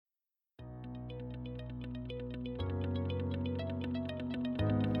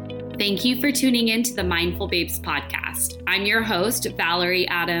Thank you for tuning in to the Mindful Babes podcast. I'm your host, Valerie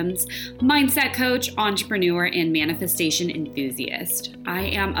Adams, mindset coach, entrepreneur, and manifestation enthusiast. I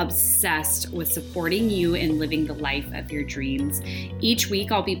am obsessed with supporting you in living the life of your dreams. Each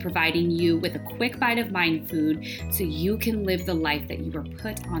week, I'll be providing you with a quick bite of mind food so you can live the life that you were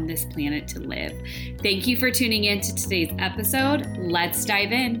put on this planet to live. Thank you for tuning in to today's episode. Let's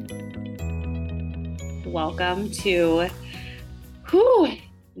dive in. Welcome to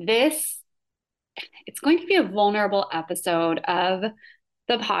it's going to be a vulnerable episode of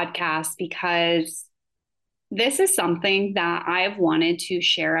the podcast because this is something that I've wanted to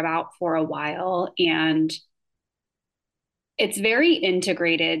share about for a while, and it's very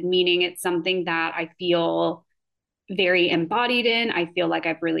integrated, meaning it's something that I feel very embodied in. I feel like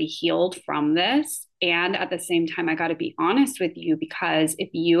I've really healed from this. And at the same time, I got to be honest with you, because if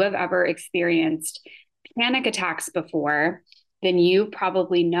you have ever experienced panic attacks before, then you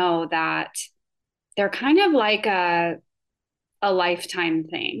probably know that they're kind of like a lifetime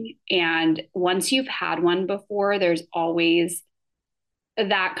thing. And once you've had one before, there's always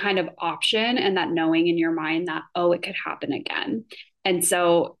that kind of option and that knowing in your mind that, oh, it could happen again. And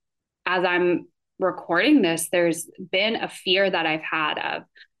so as I'm recording this, there's been a fear that I've had of,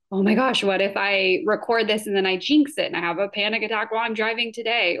 oh my gosh, what if I record this and then I jinx it and I have a panic attack while I'm driving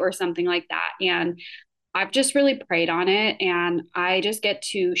today or something like that. And I've just really prayed on it, and I just get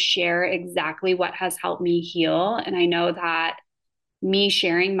to share exactly what has helped me heal. And I know that me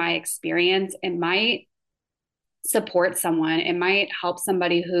sharing my experience, it might support someone. It might help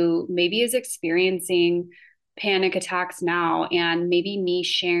somebody who maybe is experiencing panic attacks now, and maybe me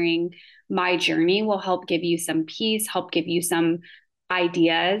sharing my journey will help give you some peace, help give you some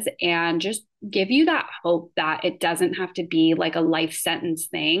ideas, and just give you that hope that it doesn't have to be like a life sentence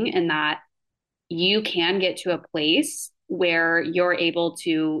thing, and that you can get to a place where you're able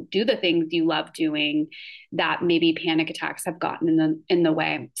to do the things you love doing that maybe panic attacks have gotten in the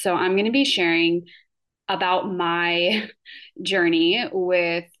way. So I'm going to be sharing about my journey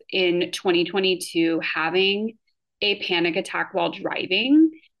with in 2022 having a panic attack while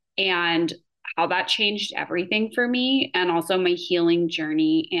driving, and how that changed everything for me, and also my healing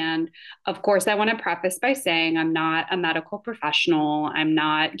journey. And of course, I want to preface by saying I'm not a medical professional. I'm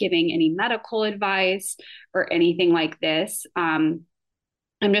not giving any medical advice or anything like this. I'm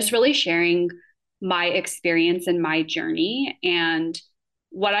just really sharing my experience and my journey. And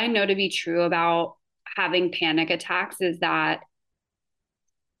what I know to be true about having panic attacks is that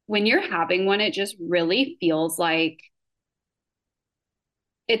when you're having one, it just really feels like,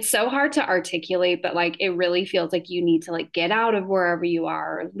 it's so hard to articulate, but like, it really feels like you need to like get out of wherever you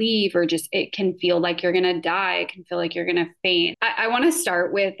are or leave, or just, it can feel like you're going to die. It can feel like you're going to faint. I want to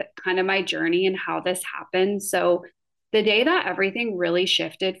start with kind of my journey and how this happened. So the day that everything really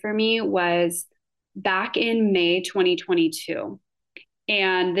shifted for me was back in May 2022.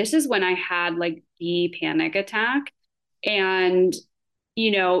 And this is when I had like the panic attack. And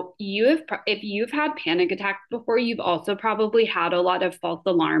if you've had panic attacks before, you've also probably had a lot of false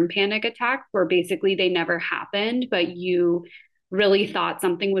alarm panic attacks where basically they never happened, but you really thought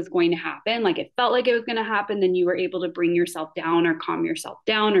something was going to happen. Like it felt like it was going to happen. Then you were able to bring yourself down or calm yourself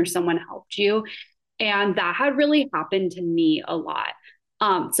down, or someone helped you. And that had really happened to me a lot.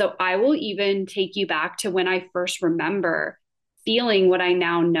 So I will even take you back to when I first remember feeling what I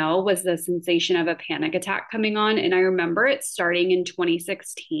now know was the sensation of a panic attack coming on. And I remember it starting in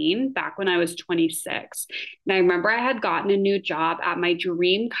 2016, back when I was 26. And I remember I had gotten a new job at my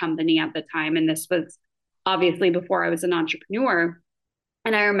dream company at the time. And this was obviously before I was an entrepreneur.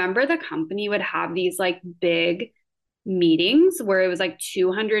 And I remember the company would have these like big meetings where it was like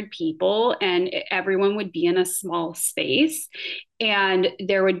 200 people and everyone would be in a small space, and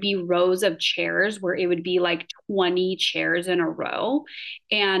there would be rows of chairs where it would be like 20 chairs in a row.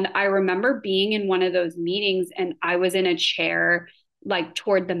 And I remember being in one of those meetings, and I was in a chair like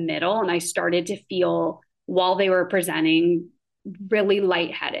toward the middle, and I started to feel, while they were presenting, really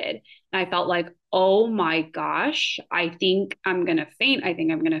lightheaded. And I felt like, oh my gosh, I think I'm going to faint. I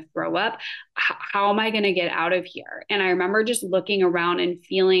think I'm going to throw up. How am I going to get out of here? And I remember just looking around and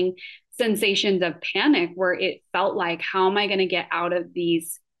feeling sensations of panic where it felt like, how am I going to get out of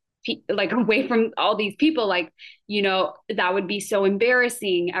these, like away from all these people? Like, that would be so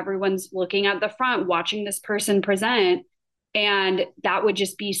embarrassing. Everyone's looking at the front, watching this person present. And that would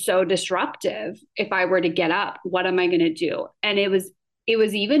just be so disruptive. If I were to get up, what am I going to do? And it was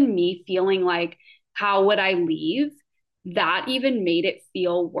even me feeling like, how would I leave? that even made it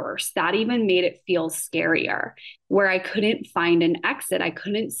feel worse. That even made it feel scarier, where I couldn't find an exit. I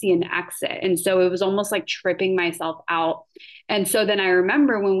couldn't see an exit. And so it was almost like tripping myself out. And so then I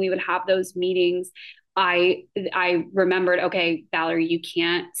remember when we would have those meetings, I remembered, okay, Valerie, you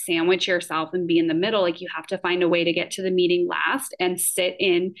can't sandwich yourself and be in the middle. Like you have to find a way to get to the meeting last and sit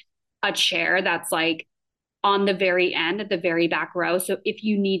in a chair that's like on the very end at the very back row. So if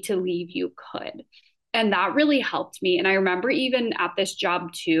you need to leave, you could. And that really helped me. And I remember even at this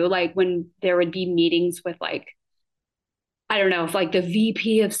job too, like when there would be meetings with like, I don't know if like the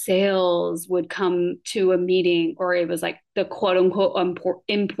VP of sales would come to a meeting, or it was like the quote unquote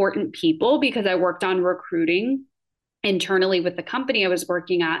important people, because I worked on recruiting internally with the company I was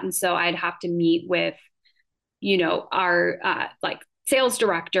working at. And so I'd have to meet with, our like sales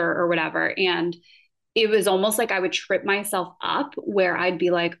director or whatever. And it was almost like I would trip myself up, where I'd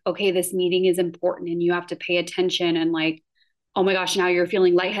be like, okay, this meeting is important and you have to pay attention. And like, oh my gosh, now you're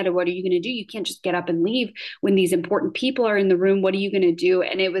feeling lightheaded. What are you going to do? You can't just get up and leave when these important people are in the room. What are you going to do?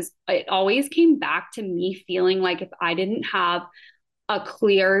 And it always came back to me feeling like if I didn't have a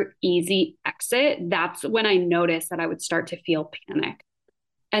clear, easy exit, that's when I noticed that I would start to feel panic.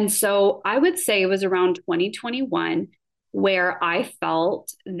 And so I would say it was around 2021 where I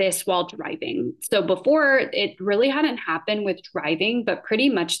felt this while driving. So before, it really hadn't happened with driving, but pretty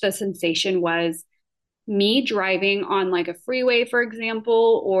much the sensation was me driving on like a freeway, for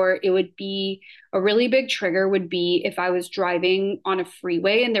example, or it would be a really big trigger would be if I was driving on a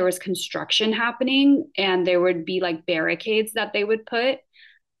freeway and there was construction happening and there would be like barricades that they would put.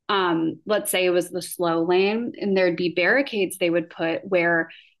 Let's say it was the slow lane and there'd be barricades they would put where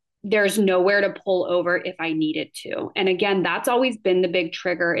there's nowhere to pull over if I needed to. And again, that's always been the big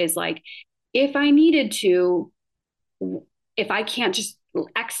trigger, is like, if I needed to, if I can't just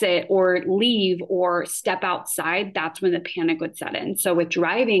exit or leave or step outside, that's when the panic would set in. So with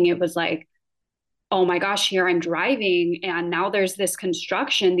driving, it was like, oh my gosh, here I'm driving and now there's this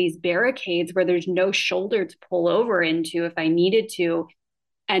construction, these barricades where there's no shoulder to pull over into if I needed to.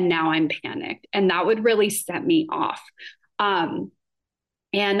 And now I'm panicked. And that would really set me off.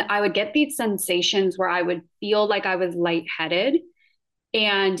 And I would get these sensations where I would feel like I was lightheaded.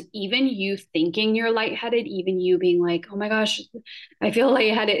 And even you thinking you're lightheaded, even you being like, oh my gosh, I feel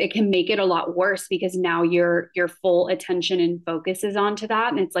lightheaded, it can make it a lot worse, because now your full attention and focus is onto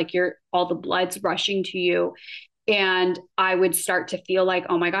that. And it's like all the blood's rushing to you. And I would start to feel like,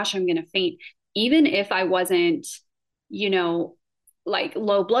 oh my gosh, I'm gonna faint. Even if I wasn't, you know, like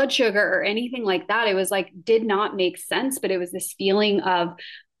low blood sugar or anything like that. It was like, did not make sense, but it was this feeling of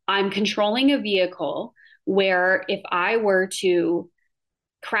I'm controlling a vehicle where if I were to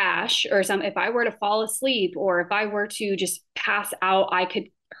crash or if I were to fall asleep or if I were to just pass out, I could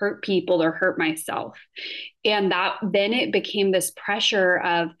hurt people or hurt myself. And that then it became this pressure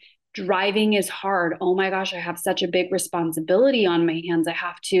of driving is hard. Oh my gosh, I have such a big responsibility on my hands. I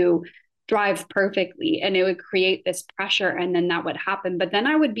have to drive perfectly, and it would create this pressure, and then that would happen, but then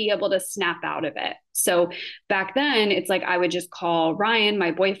I would be able to snap out of it. So back then it's like I would just call Ryan,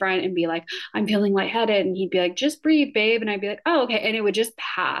 my boyfriend, and be like, I'm feeling lightheaded, and he'd be like, just breathe, babe, and I'd be like, oh okay, and it would just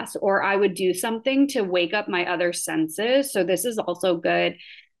pass. Or I would do something to wake up my other senses. So this is also good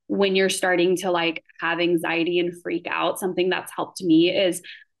when you're starting to like have anxiety and freak out. Something that's helped me is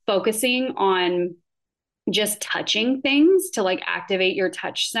focusing on just touching things to like activate your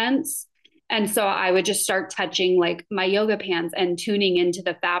touch sense. And so I would just start touching like my yoga pants and tuning into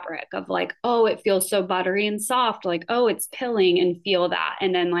the fabric of like, oh, it feels so buttery and soft. Like, oh, it's pilling, and feel that.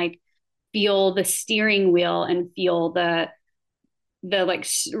 And then like feel the steering wheel and feel the like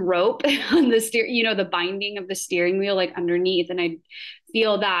rope on the the binding of the steering wheel, like underneath. And I'd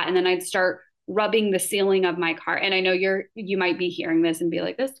feel that. And then I'd start rubbing the ceiling of my car. And I know you might be hearing this and be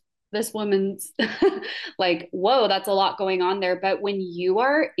like, this woman's like, whoa, that's a lot going on there. But when you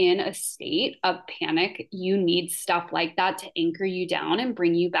are in a state of panic, you need stuff like that to anchor you down and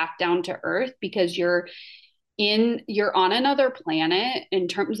bring you back down to earth, because you're on another planet in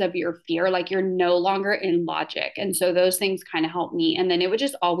terms of your fear. Like you're no longer in logic. And so those things kind of help me. And then it would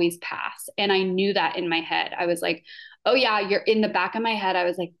just always pass. And I knew that in my head. I was like, oh yeah, you're in the back of my head. I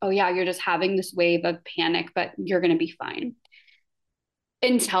was like, oh yeah, you're just having this wave of panic, but you're going to be fine.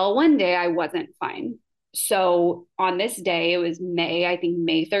 Until one day I wasn't fine. So on this day, it was I think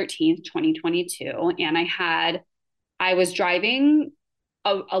May 13th, 2022. And I was driving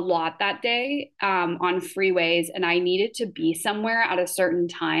a lot that day on freeways, and I needed to be somewhere at a certain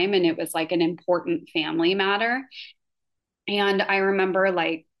time. And it was like an important family matter. And I remember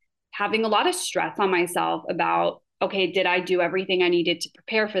like having a lot of stress on myself about, okay, did I do everything I needed to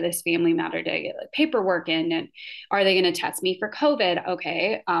prepare for this family matter? Did I get like paperwork in? And are they going to test me for COVID?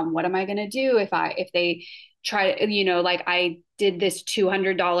 Okay, what am I going to do if they try to, like I did this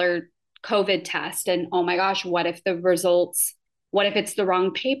 $200 COVID test, and oh my gosh, what if the results, what if it's the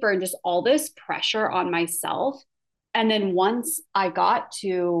wrong paper, and just all this pressure on myself. And then once I got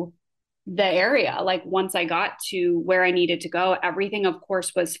to the area, like once I got to where I needed to go, everything, of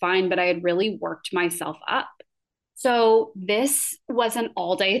course, was fine, but I had really worked myself up. So this was an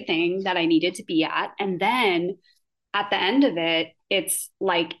all day thing that I needed to be at. And then at the end of it, it's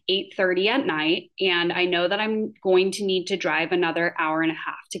like 8:30 at night. And I know that I'm going to need to drive another hour and a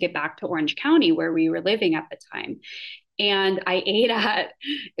half to get back to Orange County where we were living at the time. And I ate at,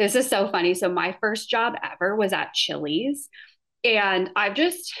 this is so funny. So my first job ever was at Chili's. And I've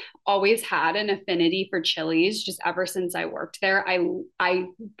just always had an affinity for Chili's just ever since I worked there. I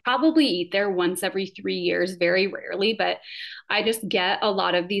probably eat there once every 3 years, very rarely, but I just get a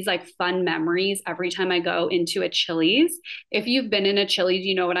lot of these like fun memories every time I go into a Chili's. If you've been in a Chili's,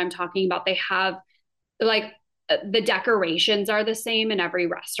 you know what I'm talking about. They have like the decorations are the same in every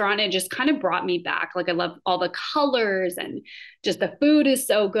restaurant. It just kind of brought me back. Like I love all the colors and just the food is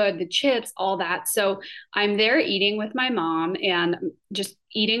so good, the chips, all that. So I'm there eating with my mom and just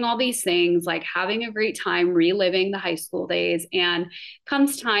eating all these things, like having a great time, reliving the high school days. And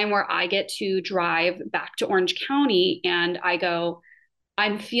comes time where I get to drive back to Orange County and I go,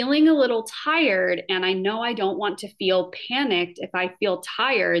 I'm feeling a little tired, and I know I don't want to feel panicked. If I feel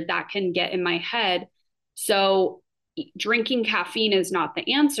tired, that can get in my head. So drinking caffeine is not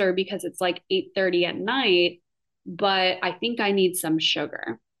the answer because it's like 8:30 at night, but I think I need some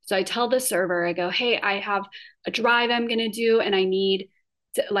sugar. So I tell the server, I go, hey, I have a drive I'm going to do, and I need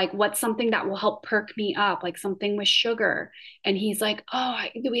to, like, what's something that will help perk me up, like something with sugar. And he's like, oh,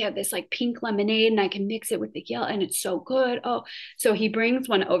 we have this like pink lemonade and I can mix it with tequila and it's so good. Oh, so he brings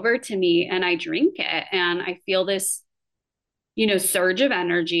one over to me and I drink it and I feel this, surge of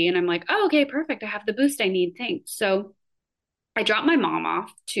energy. And I'm like, oh, okay, perfect. I have the boost I need. Thanks. So I drop my mom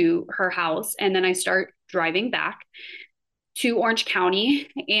off to her house and then I start driving back to Orange County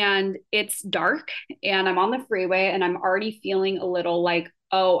and it's dark and I'm on the freeway and I'm already feeling a little like,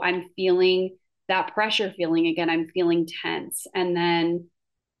 oh, I'm feeling that pressure feeling again. I'm feeling tense. And then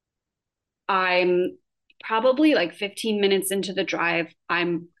I'm probably like 15 minutes into the drive.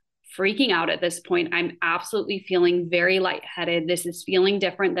 I'm freaking out at this point. I'm absolutely feeling very lightheaded. This is feeling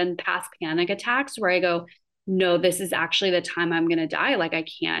different than past panic attacks where I go, no, this is actually the time I'm going to die. Like I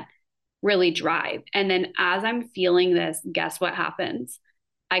can't really drive. And then as I'm feeling this, guess what happens?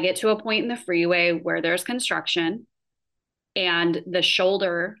 I get to a point in the freeway where there's construction and the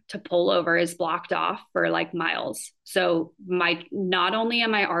shoulder to pull over is blocked off for like miles. So not only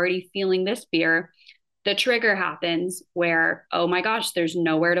am I already feeling this fear, the trigger happens where, oh my gosh, there's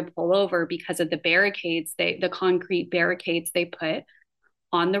nowhere to pull over because of the barricades, the concrete barricades they put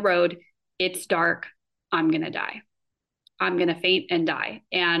on the road. It's dark. I'm going to die. I'm going to faint and die.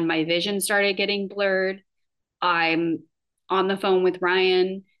 And my vision started getting blurred. I'm on the phone with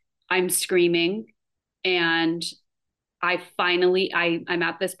Ryan. I'm screaming. And I'm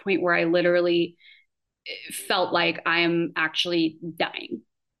at this point where I literally felt like I am actually dying.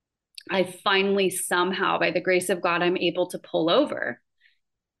 I finally somehow, by the grace of God, I'm able to pull over.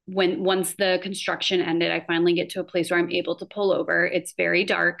 Once the construction ended, I finally get to a place where I'm able to pull over. It's very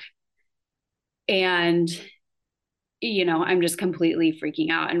dark. And, I'm just completely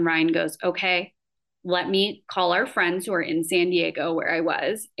freaking out. And Ryan goes, okay, let me call our friends who are in San Diego where I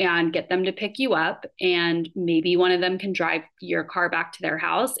was and get them to pick you up. And maybe one of them can drive your car back to their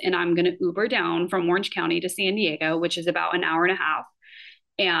house. And I'm going to Uber down from Orange County to San Diego, which is about an hour and a half,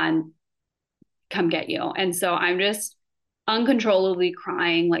 and come get you. And so I'm just uncontrollably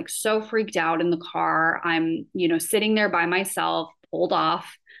crying, like so freaked out in the car. I'm, sitting there by myself, pulled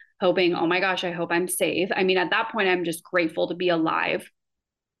off, hoping, oh my gosh, I hope I'm safe. I mean, at that point, I'm just grateful to be alive.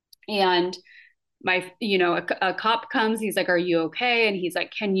 And a cop comes, he's like, are you okay? And he's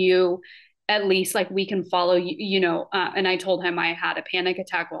like, can you at least like, we can follow you, and I told him I had a panic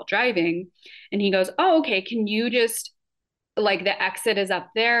attack while driving. And he goes, oh, okay. Can you just like the exit is up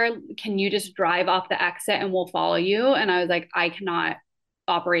there. Can you just drive off the exit and we'll follow you? And I was like, I cannot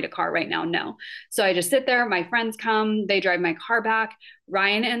operate a car right now. No. So I just sit there. My friends come, they drive my car back.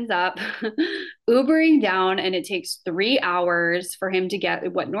 Ryan ends up Ubering down and it takes 3 hours for him to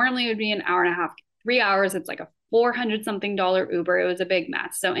get what normally would be an hour and a half, 3 hours. It's like a 400 something dollar Uber. It was a big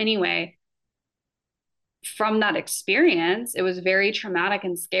mess. So anyway, from that experience, it was very traumatic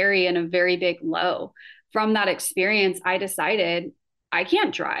and scary and a very big low. From that experience, I decided I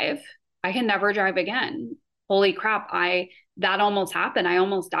can't drive. I can never drive again. holy crap, that almost happened. I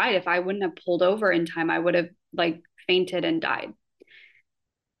almost died. If I wouldn't have pulled over in time, I would have like fainted and died.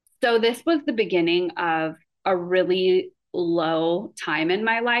 So this was the beginning of a really low time in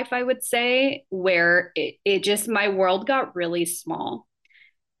my life, I would say, where it just, my world got really small.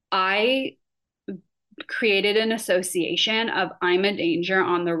 I created an association of I'm a danger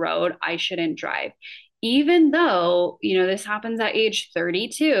on the road. I shouldn't drive. Even though, this happens at age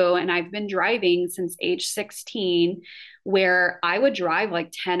 32, and I've been driving since age 16, where I would drive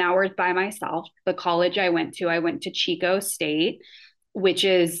like 10 hours by myself. The college I went to Chico State, which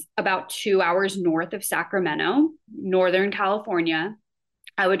is about 2 hours north of Sacramento, Northern California.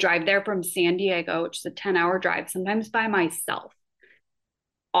 I would drive there from San Diego, which is a 10-hour drive, sometimes by myself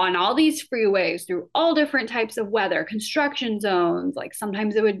on all these freeways through all different types of weather, construction zones. Like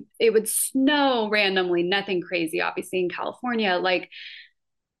sometimes it would snow randomly, nothing crazy, obviously in California. Like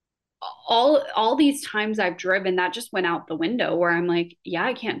all these times I've driven, that just went out the window where I'm like, yeah,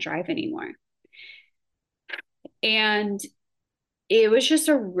 I can't drive anymore. And it was just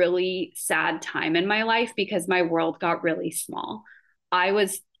a really sad time in my life because my world got really small. I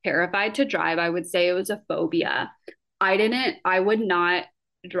was terrified to drive. I would say it was a phobia. I would not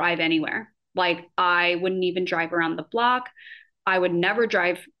drive anywhere. Like I wouldn't even drive around the block. I would never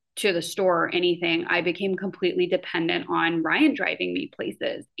drive to the store or anything. I became completely dependent on Ryan driving me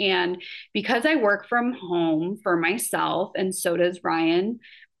places. And because I work from home for myself, and so does Ryan,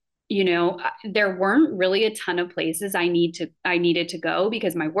 there weren't really a ton of places I needed to go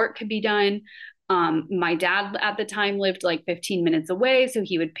because my work could be done. My dad at the time lived like 15 minutes away, so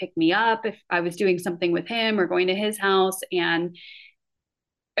he would pick me up if I was doing something with him or going to his house. And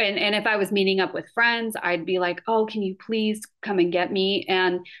if I was meeting up with friends, I'd be like, "Oh, can you please come and get me?"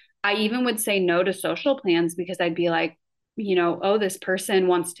 And I even would say no to social plans because I'd be like, oh, this person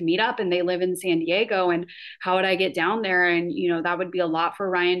wants to meet up and they live in San Diego, and how would I get down there? And, that would be a lot for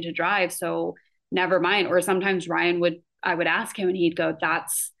Ryan to drive. So never mind. Or sometimes I would ask him and he'd go,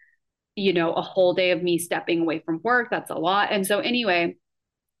 that's, a whole day of me stepping away from work. That's a lot. And so anyway,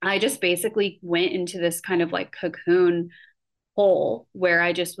 I just basically went into this kind of like cocoon hole where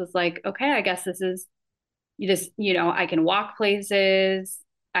I just was like, okay, I guess this is, I can walk places,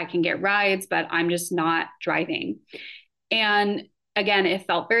 I can get rides, but I'm just not driving. And again, it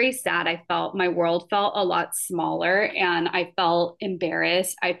felt very sad. I felt my world felt a lot smaller and I felt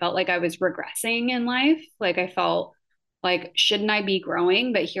embarrassed. I felt like I was regressing in life. Like I felt like, shouldn't I be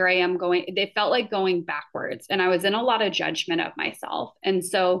growing? But here I am going, it felt like going backwards. And I was in a lot of judgment of myself. And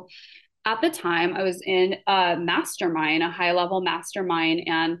so at the time, I was in a mastermind, a high level mastermind.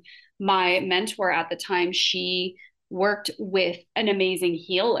 And my mentor at the time, she worked with an amazing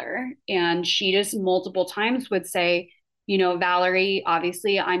healer. And she just multiple times would say, Valerie,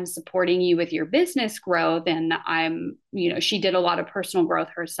 obviously I'm supporting you with your business growth. And she did a lot of personal growth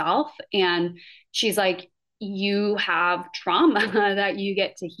herself. And she's like, you have trauma that you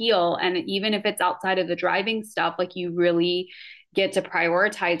get to heal. And even if it's outside of the driving stuff, like you really get to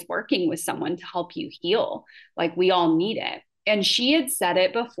prioritize working with someone to help you heal. Like we all need it. And she had said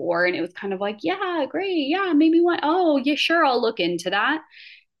it before, and it was kind of like, yeah, great. Yeah, maybe one. Oh, yeah, sure. I'll look into that.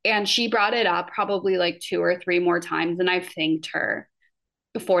 And she brought it up probably like 2 or 3 more times. And I've thanked her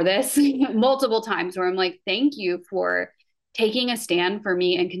for this multiple times where I'm like, thank you for taking a stand for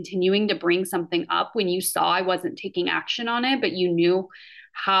me and continuing to bring something up when you saw I wasn't taking action on it, but you knew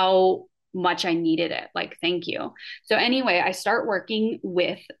how much I needed it. Like, thank you. So anyway, I start working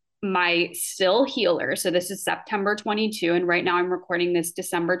with my still healer. So this is September 22. And right now I'm recording this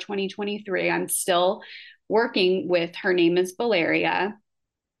December 2023. I'm still working with, her name is Valeria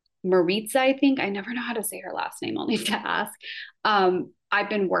Maritza, I think. I never know how to say her last name. I'll need to ask. I've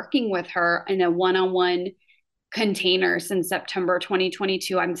been working with her in a one-on-one container since September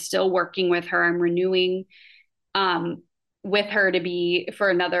 2022. I'm still working with her. I'm renewing with her to be for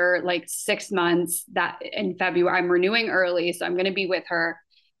another like 6 months. That in February, I'm renewing early. So I'm going to be with her.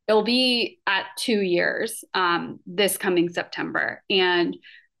 It'll be at 2 years this coming September. And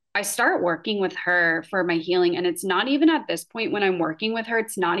I start working with her for my healing. And it's not even at this point when I'm working with her,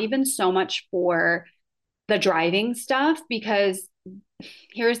 it's not even so much for the driving stuff, because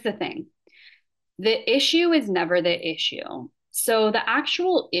here's the thing. The issue is never the issue. So the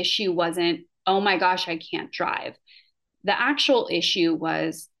actual issue wasn't, oh my gosh, I can't drive. The actual issue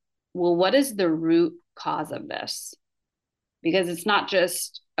was, well, what is the root cause of this? Because it's not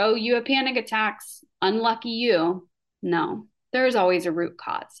just, oh, you have panic attacks, unlucky you. No, there's always a root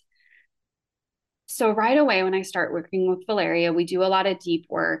cause. So right away, when I start working with Valeria, we do a lot of deep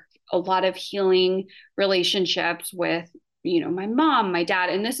work, a lot of healing relationships with my mom, my dad,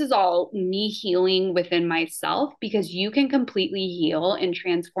 and this is all me healing within myself, because you can completely heal and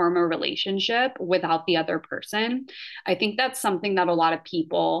transform a relationship without the other person. I think that's something that a lot of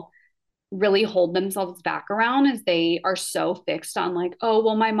people really hold themselves back around, is they are so fixed on like, oh,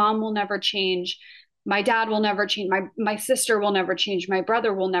 well, my mom will never change. My dad will never change. My sister will never change. My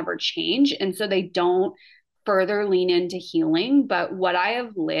brother will never change. And so they don't further lean into healing. But what I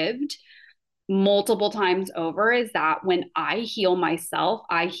have lived multiple times over is that when I heal myself,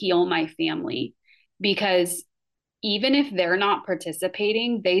 I heal my family, because even if they're not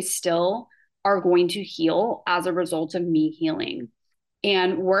participating, they still are going to heal as a result of me healing.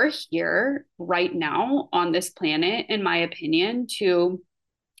 And we're here right now on this planet, in my opinion, to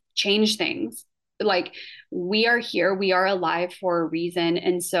change things. Like, we are here, we are alive for a reason.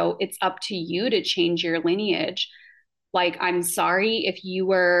 And so it's up to you to change your lineage. Like, I'm sorry if you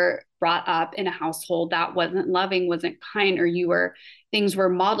were brought up in a household that wasn't loving, wasn't kind, or things were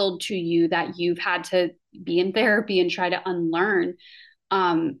modeled to you that you've had to be in therapy and try to unlearn.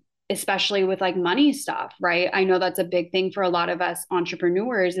 Especially with like money stuff, right? I know that's a big thing for a lot of us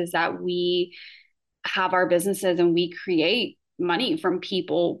entrepreneurs, is that we have our businesses and we create money from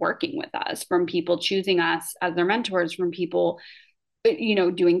people working with us, from people choosing us as their mentors, from people,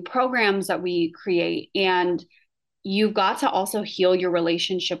 doing programs that we create. And you've got to also heal your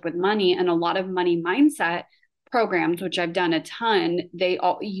relationship with money. And a lot of money mindset programs, which I've done a ton,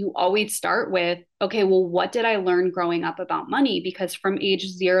 you always start with, okay, well, what did I learn growing up about money? Because from age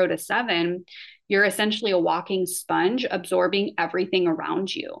 0 to 7, you're essentially a walking sponge absorbing everything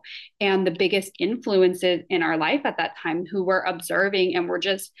around you. And the biggest influences in our life at that time, who we're observing and we're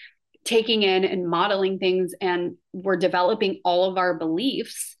just taking in and modeling things, and we're developing all of our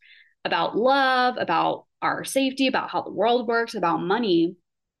beliefs about love, about our safety, about how the world works, about money.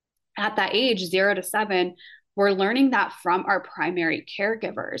 At that age, 0 to 7, we're learning that from our primary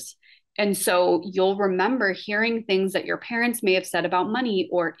caregivers. And so you'll remember hearing things that your parents may have said about money,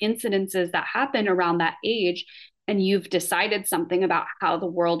 or incidences that happen around that age. And you've decided something about how the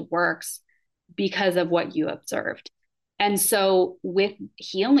world works because of what you observed. And so with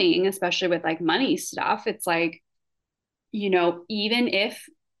healing, especially with like money stuff, it's like, even if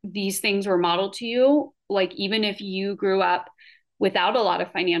these things were modeled to you, like even if you grew up without a lot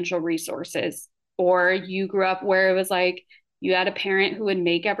of financial resources, or you grew up where it was like you had a parent who would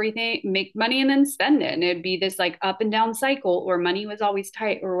make money and then spend it, and it'd be this like up and down cycle, or money was always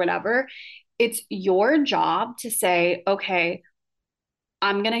tight or whatever. It's your job to say, okay,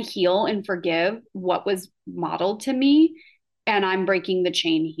 I'm going to heal and forgive what was modeled to me, and I'm breaking the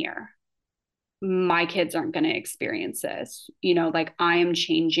chain here. My kids aren't going to experience this. Like, I am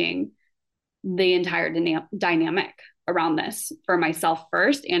changing the entire dynamic around this for myself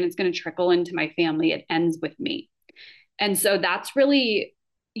first, and it's going to trickle into my family. It ends with me. And so that's really,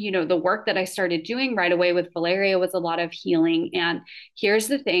 the work that I started doing right away with Valeria was a lot of healing. And here's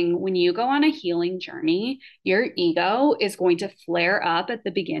the thing, when you go on a healing journey, your ego is going to flare up at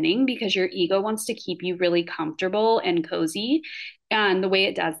the beginning, because your ego wants to keep you really comfortable and cozy. And the way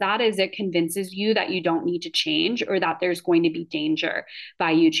it does that is it convinces you that you don't need to change, or that there's going to be danger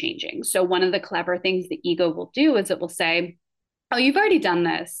by you changing. So one of the clever things the ego will do is it will say, oh, you've already done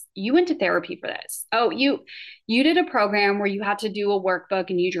this. You went to therapy for this. Oh, you did a program where you had to do a workbook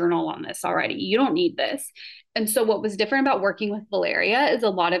and you journal on this already. You don't need this. And so what was different about working with Valeria is a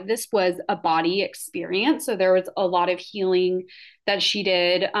lot of this was a body experience. So there was a lot of healing that she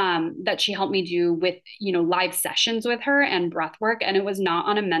did, that she helped me do with, live sessions with her and breath work. And it was not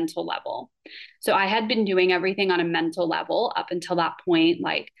on a mental level. So I had been doing everything on a mental level up until that point,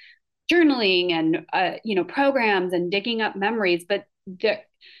 like journaling and programs and digging up memories, but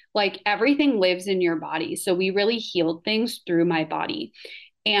like everything lives in your body. So we really healed things through my body.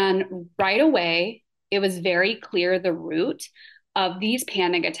 And right away, it was very clear the root of these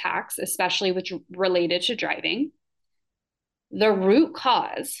panic attacks, especially which related to driving. The root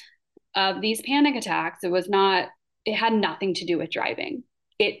cause of these panic attacks, it had nothing to do with driving.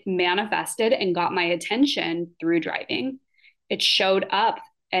 It manifested and got my attention through driving. It showed up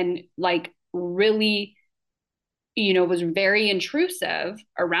and like really, was very intrusive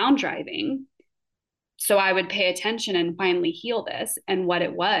around driving. So I would pay attention and finally heal this. And what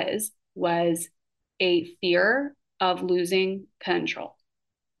it was a fear of losing control.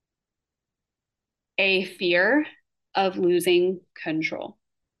 A fear of losing control.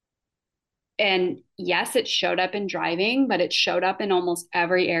 And yes, it showed up in driving, but it showed up in almost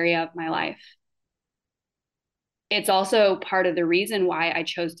every area of my life. It's also part of the reason why I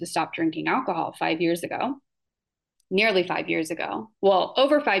chose to stop drinking alcohol 5 years ago, nearly 5 years ago. Well,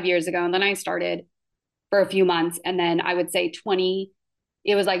 over 5 years ago. And then I started for a few months. And then I would say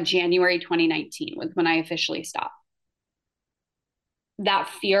it was like January 2019 was when I officially stopped. That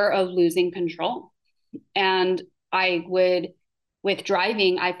fear of losing control. And with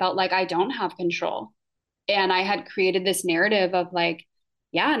driving, I felt like I don't have control. And I had created this narrative of like,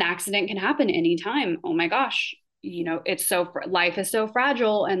 yeah, an accident can happen anytime. Oh my gosh, life is so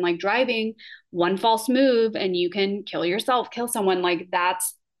fragile. And like driving, one false move and you can kill yourself, kill someone. Like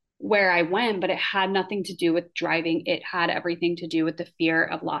that's where I went, but it had nothing to do with driving. It had everything to do with the fear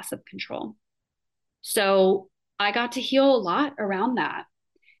of loss of control. So I got to heal a lot around that.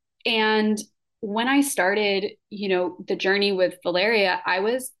 And when I started, the journey with Valeria, I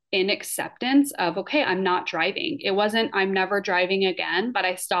was in acceptance of, okay, I'm not driving. It wasn't, I'm never driving again, but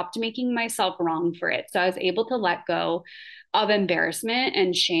I stopped making myself wrong for it. So I was able to let go of embarrassment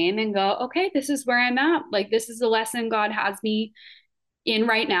and shame and go, okay, this is where I'm at. Like, this is the lesson God has me in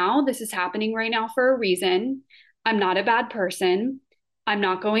right now. This is happening right now for a reason. I'm not a bad person. I'm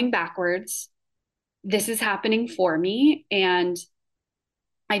not going backwards. This is happening for me. And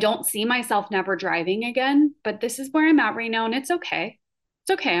I don't see myself never driving again, but this is where I'm at right now. And it's okay.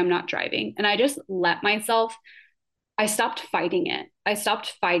 It's okay. I'm not driving. And I just let myself, I stopped fighting it. I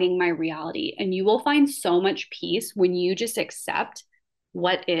stopped fighting my reality. And you will find so much peace when you just accept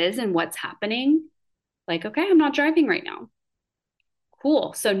what is and what's happening. Like, okay, I'm not driving right now.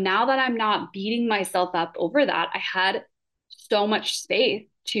 Cool. So now that I'm not beating myself up over that, I had so much space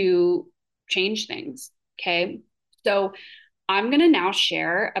to change things. Okay. So I'm going to now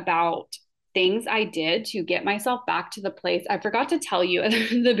share about things I did to get myself back to the place. I forgot to tell you at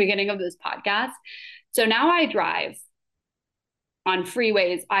the beginning of this podcast. So now I drive on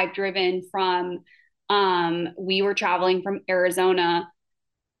freeways. I've driven we were traveling from Arizona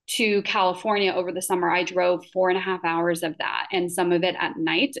to California over the summer. I drove 4.5 hours of that and some of it at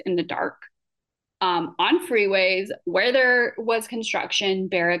night in the dark. On freeways where there was construction,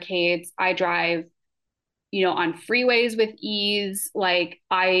 barricades. I drive on freeways with ease. Like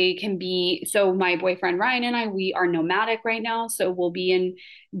so my boyfriend Ryan and I, we are nomadic right now. So we'll be in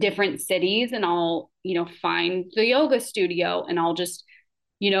different cities and I'll, find the yoga studio and I'll just,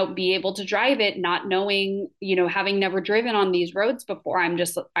 be able to drive it, not knowing, having never driven on these roads before.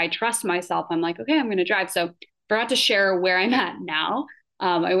 I trust myself. I'm like, okay, I'm going to drive. So forgot to share where I'm at now.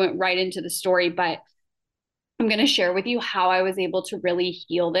 I went right into the story, but I'm going to share with you how I was able to really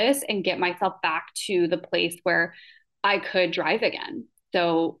heal this and get myself back to the place where I could drive again.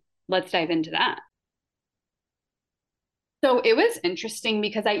 So let's dive into that. So it was interesting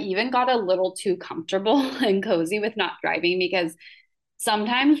because I even got a little too comfortable and cozy with not driving because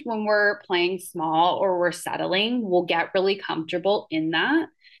sometimes when we're playing small or we're settling, we'll get really comfortable in that.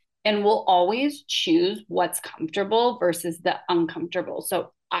 And we'll always choose what's comfortable versus the uncomfortable.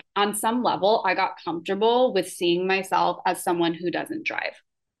 So on some level, I got comfortable with seeing myself as someone who doesn't drive.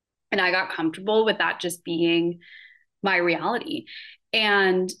 And I got comfortable with that just being my reality.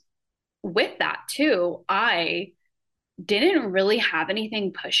 And with that too, I didn't really have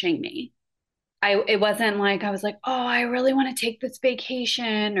anything pushing me. It wasn't like I was like, oh, I really want to take this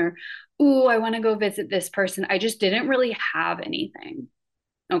vacation or, ooh, I want to go visit this person. I just didn't really have anything.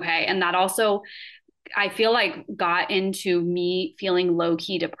 Okay. And that also, I feel like got into me feeling low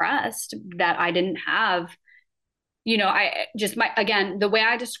key depressed that I didn't have, again, the way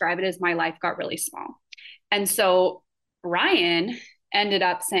I describe it is my life got really small. And so Ryan ended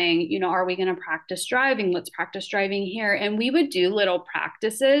up saying, are we going to practice driving? Let's practice driving here. And we would do little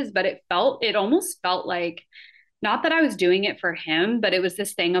practices, but it almost felt like, not that I was doing it for him, but it was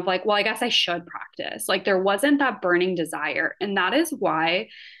this thing of like, well, I guess I should practice. Like there wasn't that burning desire. And that is why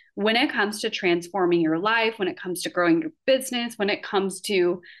when it comes to transforming your life, when it comes to growing your business, when it comes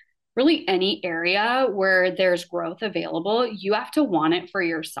to really any area where there's growth available, you have to want it for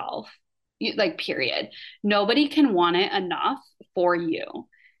yourself. Like, period. Nobody can want it enough for you.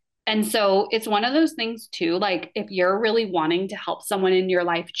 And so it's one of those things too, like if you're really wanting to help someone in your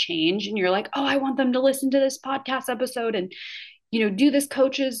life change and you're like, oh, I want them to listen to this podcast episode and, do this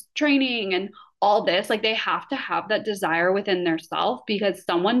coach's training and all this, like they have to have that desire within their self because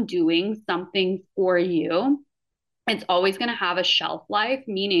someone doing something for you, it's always going to have a shelf life,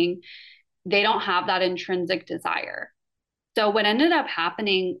 meaning they don't have that intrinsic desire. So what ended up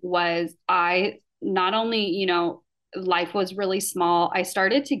happening was I not only, life was really small, I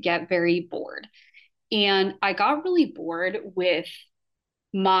started to get very bored. And I got really bored with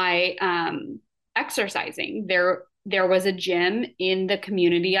my exercising. There was a gym in the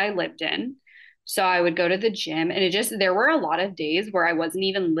community I lived in. So I would go to the gym and there were a lot of days where I wasn't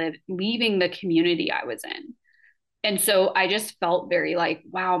even leaving the community I was in. And so I just felt very like,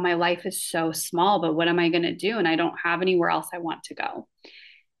 wow, my life is so small, but what am I going to do? And I don't have anywhere else I want to go.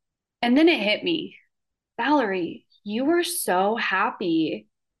 And then it hit me, Valerie, you were so happy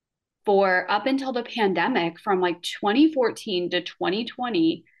for up until the pandemic from like 2014 to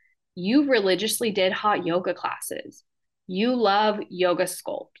 2020. You religiously did hot yoga classes. You love yoga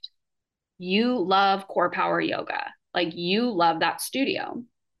sculpt. You love core power yoga. Like you love that studio.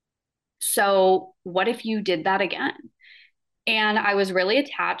 So, what if you did that again? And I was really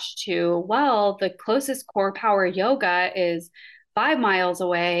attached to, well, the closest core power yoga is 5 miles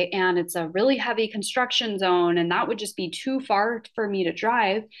away and it's a really heavy construction zone. And that would just be too far for me to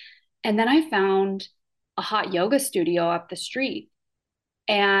drive. And then I found a hot yoga studio up the street,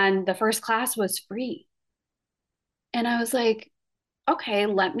 and the first class was free. And I was like, okay,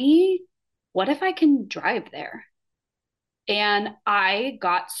 what if I can drive there? And I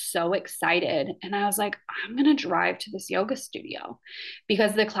got so excited and I was like, I'm going to drive to this yoga studio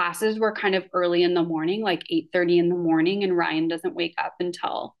because the classes were kind of early in the morning, like 8:30 in the morning. And Ryan doesn't wake up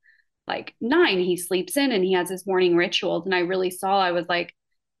until like 9. He sleeps in and he has his morning rituals. And I really saw, I was like,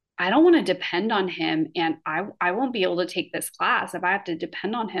 I don't want to depend on him. And I won't be able to take this class if I have to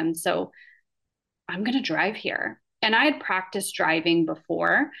depend on him. So I'm going to drive here. And I had practiced driving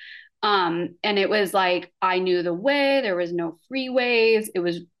before. And it was like I knew the way, there was no freeways, it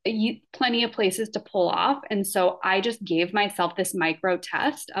was plenty of places to pull off. And so I just gave myself this micro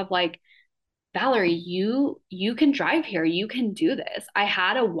test of like, Valerie, you can drive here, you can do this. I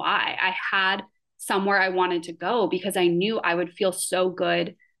had a why. I had somewhere I wanted to go because I knew I would feel so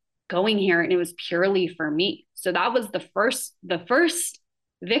good going here and it was purely for me. So that was the first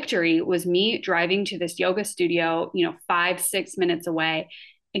victory was me driving to this yoga studio, 5, 6 minutes away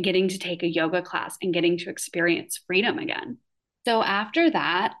and getting to take a yoga class and getting to experience freedom again. So after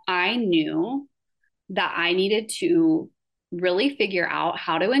that, I knew that I needed to really figure out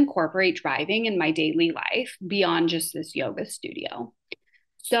how to incorporate driving in my daily life beyond just this yoga studio.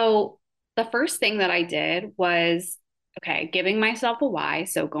 So the first thing that I did was, okay, giving myself a why.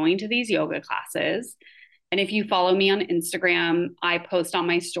 So going to these yoga classes. And if you follow me on Instagram, I post on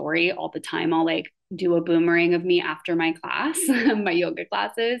my story all the time. I'll like do a boomerang of me after my class, my yoga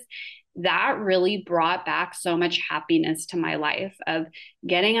classes. That really brought back so much happiness to my life of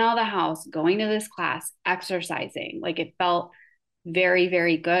getting out of the house, going to this class, exercising. Like it felt very,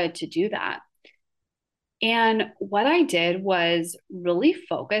 very good to do that. And what I did was really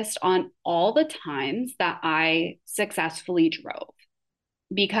focused on all the times that I successfully drove.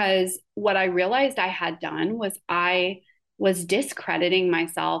 Because what I realized I had done was I was discrediting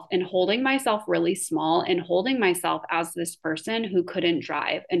myself and holding myself really small and holding myself as this person who couldn't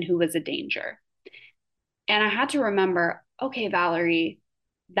drive and who was a danger. And I had to remember, okay, Valerie,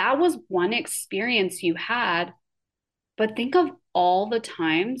 that was one experience you had, but think of all the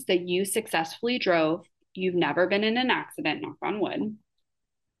times that you successfully drove. You've never been in an accident, knock on wood.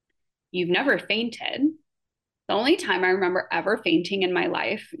 You've never fainted. The only time I remember ever fainting in my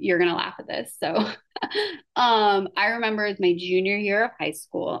life, you're gonna laugh at this. So I remember it was my junior year of high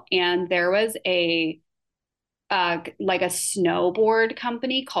school, and there was like a snowboard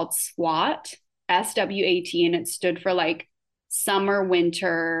company called SWAT, SWAT, and it stood for like summer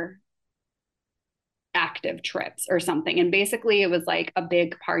winter active trips or something. And basically it was like a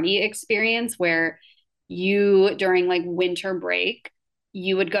big party experience where you during like winter break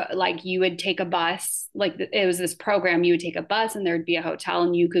you would go like you would take a bus, like it was this program, you would take a bus and there'd be a hotel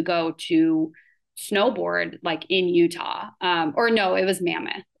and you could go to snowboard like in Utah. Or no, it was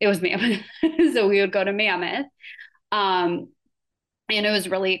Mammoth. So we would go to Mammoth. um and it was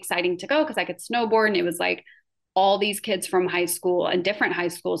really exciting to go because I could snowboard, and it was like all these kids from high school and different high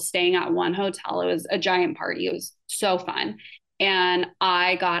schools staying at one hotel. It was a giant party. It was so fun. And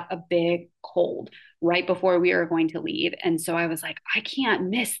I got a big cold right before we were going to leave. And so I was like, I can't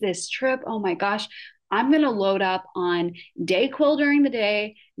miss this trip. Oh my gosh. I'm going to load up on Dayquil during the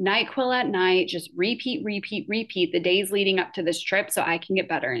day, NyQuil at night, just repeat, repeat, repeat the days leading up to this trip so I can get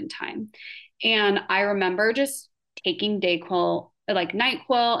better in time. And I remember just taking Dayquil, like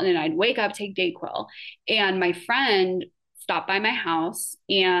NyQuil, and then I'd wake up, take Dayquil. And my friend stopped by my house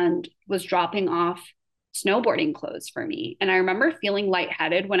and was dropping off snowboarding clothes for me. And I remember feeling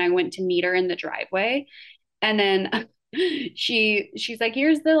lightheaded when I went to meet her in the driveway. And then she's like,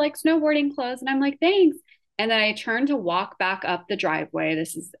 here's the like snowboarding clothes. And I'm like, thanks. And then I turned to walk back up the driveway.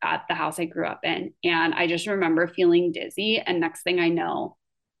 This is at the house I grew up in. And I just remember feeling dizzy. And next thing I know,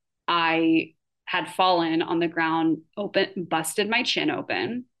 I had fallen on the ground, busted my chin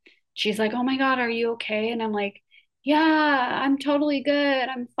open. She's like, oh my God, are you okay? And I'm like, yeah, I'm totally good.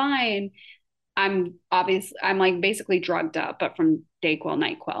 I'm fine. I'm like basically drugged up, but from Dayquil,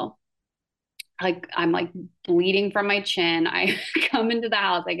 NyQuil. Like I'm like bleeding from my chin. I come into the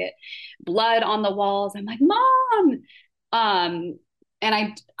house, I get blood on the walls. I'm like, Mom. Um,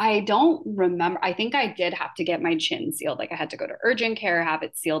 and I don't remember. I think I did have to get my chin sealed. Like I had to go to urgent care, have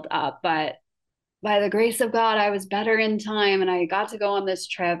it sealed up. But by the grace of God, I was better in time and I got to go on this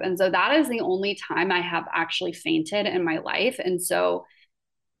trip. And so that is the only time I have actually fainted in my life. And so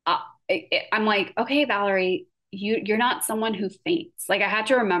uh, I'm like, okay, Valerie, you're not someone who faints. Like I had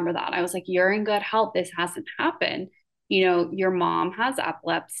to remember that. I was like, you're in good health. This hasn't happened. You know, your mom has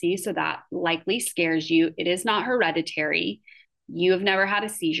epilepsy, so that likely scares you. It is not hereditary. You have never had a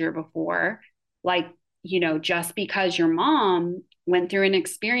seizure before. Like, you know, just because your mom went through an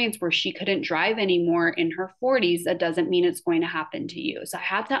experience where she couldn't drive anymore in her 40s, that doesn't mean it's going to happen to you. So I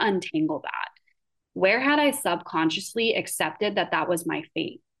had to untangle that. Where had I subconsciously accepted that that was my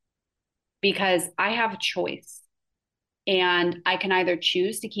fate? Because I have a choice. And I can either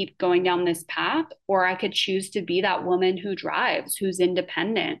choose to keep going down this path, or I could choose to be that woman who drives, who's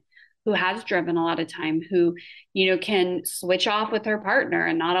independent, who has driven a lot of time, who, you know, can switch off with her partner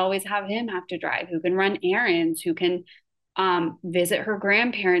and not always have him have to drive, who can run errands, who can visit her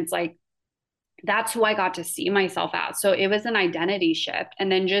grandparents. Like that's who I got to see myself as. So it was an identity shift.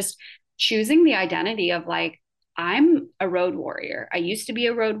 And then just choosing the identity of like, I'm a road warrior. I used to be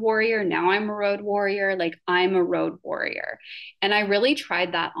a road warrior. Now I'm a road warrior. Like I'm a road warrior. And I really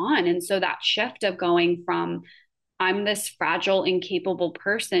tried that on. And so that shift of going from I'm this fragile, incapable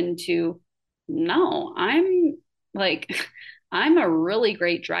person to no, I'm like, I'm a really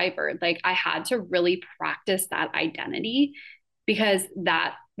great driver. Like I had to really practice that identity because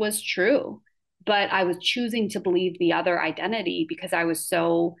that was true. But I was choosing to believe the other identity because I was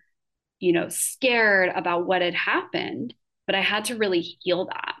so, you know, scared about what had happened. But I had to really heal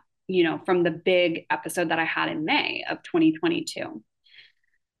that, you know, from the big episode that I had in May of 2022.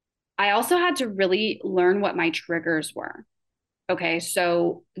 I also had to really learn what my triggers were. Okay,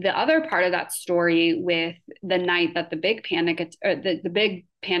 so the other part of that story with the night that the big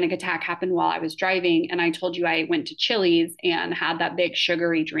panic attack happened while I was driving, and I told you I went to Chili's and had that big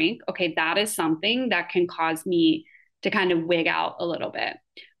sugary drink. Okay, that is something that can cause me to kind of wig out a little bit.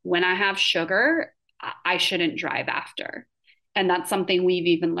 When I have sugar, I shouldn't drive after. And that's something we've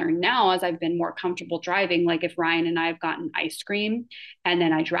even learned now as I've been more comfortable driving. Like if Ryan and I have gotten ice cream and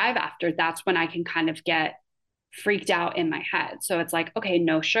then I drive after, that's when I can kind of get freaked out in my head. So it's like, okay,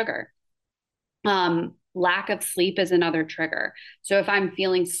 no sugar. Lack of sleep is another trigger. So if I'm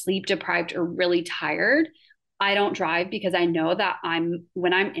feeling sleep deprived or really tired, I don't drive because I know that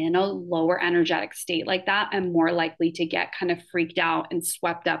when I'm in a lower energetic state like that, I'm more likely to get kind of freaked out and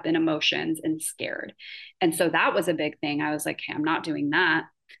swept up in emotions and scared. And so that was a big thing. I was like, hey, I'm not doing that.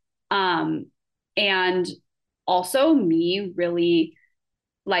 Um, and also me really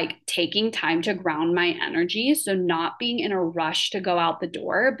like taking time to ground my energy, so not being in a rush to go out the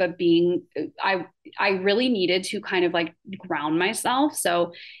door, but being I really needed to kind of like ground myself.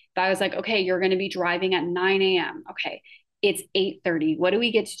 So if I was like, okay, you're going to be driving at 9 a.m. Okay, it's 8:30. What do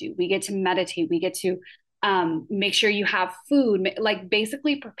we get to do? We get to meditate. We get to make sure you have food, like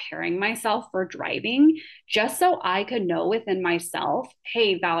basically preparing myself for driving just so I could know within myself,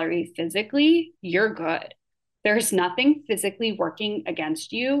 hey, Valerie, physically, you're good. There's nothing physically working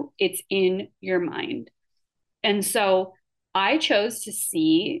against you, it's in your mind. And so I chose to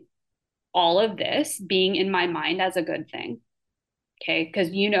see all of this being in my mind as a good thing. Okay.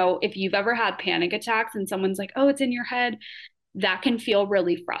 Because, you know, if you've ever had panic attacks and someone's like, oh, it's in your head, that can feel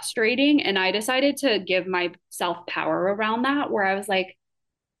really frustrating. And I decided to give myself power around that, where I was like,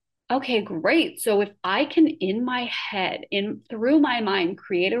 okay, great. So if I can, in my head, in through my mind,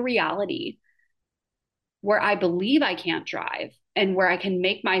 create a reality where I believe I can't drive and where I can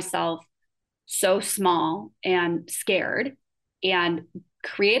make myself so small and scared and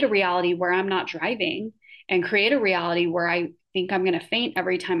create a reality where I'm not driving and create a reality where I think I'm going to faint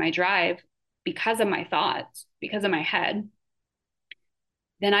every time I drive because of my thoughts, because of my head,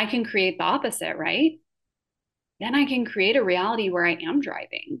 then I can create the opposite, right? Then I can create a reality where I am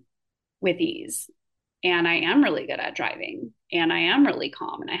driving with ease and I am really good at driving and I am really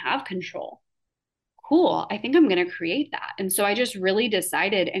calm and I have control. Cool, I think I'm going to create that. And so I just really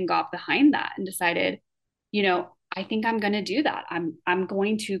decided and got behind that and decided, you know, I think I'm going to do that. I'm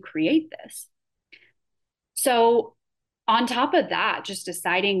going to create this. So on top of that, just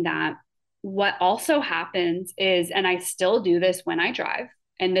deciding that what also happens is, and I still do this when I drive,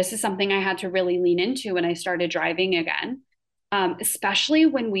 and this is something I had to really lean into when I started driving again. Especially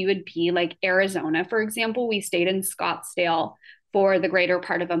when we would be like Arizona, for example, we stayed in Scottsdale for the greater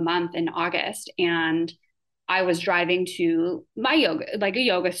part of a month in August. And I was driving to my yoga, like a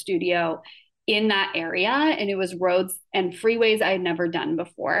yoga studio in that area. And it was roads and freeways I had never done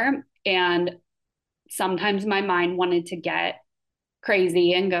before. And sometimes my mind wanted to get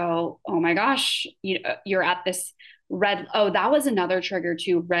crazy and go, oh my gosh, you're at this red. Oh, that was another trigger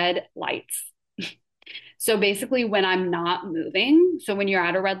too, red lights. So basically, when I'm not moving, so when you're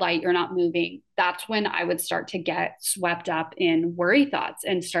at a red light, you're not moving, that's when I would start to get swept up in worry thoughts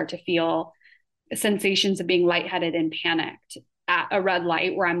and start to feel sensations of being lightheaded and panicked at a red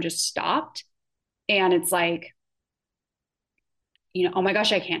light where I'm just stopped. And it's like, oh my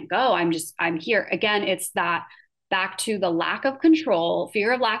gosh, I can't go. I'm here. Again, it's that back to the lack of control,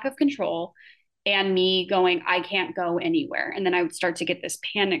 fear of lack of control, and me going, I can't go anywhere. And then I would start to get this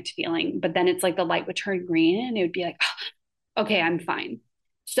panicked feeling. But then it's like the light would turn green and it would be like, oh, okay, I'm fine.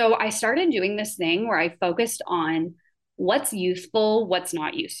 So I started doing this thing where I focused on what's useful, what's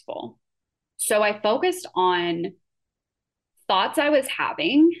not useful. So I focused on thoughts I was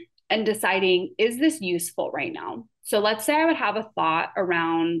having and deciding, is this useful right now? So let's say I would have a thought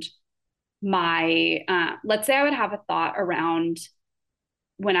around let's say I would have a thought around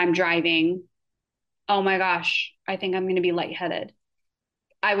when I'm driving, oh my gosh, I think I'm going to be lightheaded.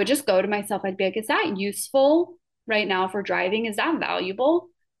 I would just go to myself, I'd be like, is that useful right now for driving? Is that valuable?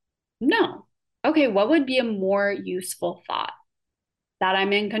 No. Okay, what would be a more useful thought? That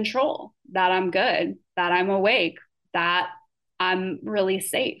I'm in control, that I'm good, that I'm awake, that I'm really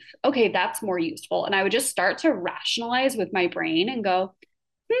safe. Okay, that's more useful. And I would just start to rationalize with my brain and go,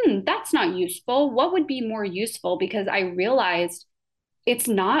 that's not useful. What would be more useful? Because I realized it's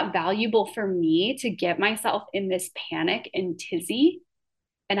not valuable for me to get myself in this panic and tizzy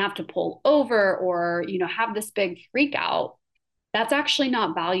and have to pull over or, have this big freak out. That's actually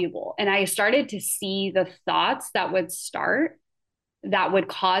not valuable. And I started to see the thoughts that would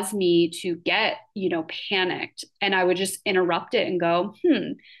cause me to get, panicked. And I would just interrupt it and go,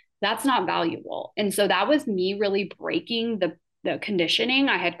 that's not valuable. And so that was me really breaking the conditioning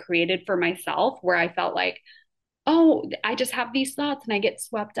I had created for myself, where I felt like, oh, I just have these thoughts and I get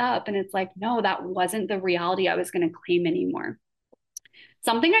swept up. And it's like, no, that wasn't the reality I was going to claim anymore.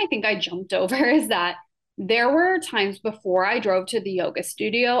 Something I think I jumped over is that there were times before I drove to the yoga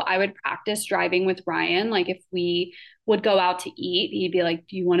studio, I would practice driving with Ryan. Like if we would go out to eat, he'd be like,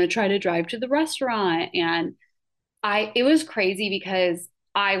 do you want to try to drive to the restaurant? And it was crazy because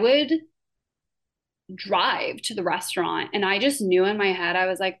I would drive to the restaurant and I just knew in my head, I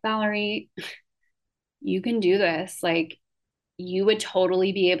was like, Valerie, you can do this. Like you would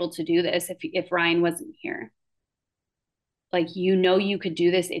totally be able to do this if Ryan wasn't here. Like, you could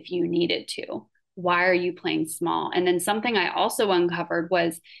do this if you needed to. Why are you playing small? And then something I also uncovered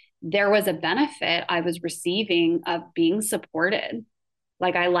was there was a benefit I was receiving of being supported.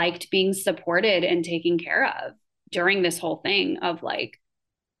 Like I liked being supported and taken care of during this whole thing of like,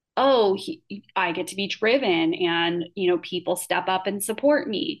 oh, I get to be driven and, people step up and support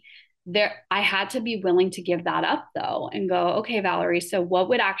me. I had to be willing to give that up though and go, okay, Valerie, so what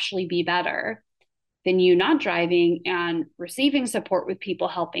would actually be better than you not driving and receiving support with people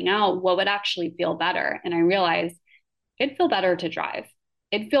helping out? What would actually feel better? And I realized it'd feel better to drive.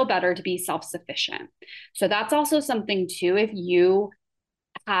 It'd feel better to be self-sufficient. So that's also something too, if you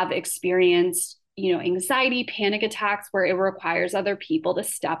have experienced, anxiety, panic attacks where it requires other people to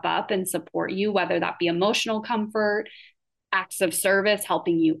step up and support you, whether that be emotional comfort, acts of service,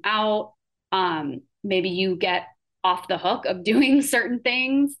 helping you out. Maybe you get off the hook of doing certain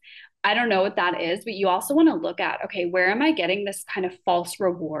things. I don't know what that is, but you also want to look at, okay, where am I getting this kind of false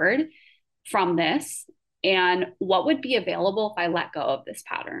reward from this? And what would be available if I let go of this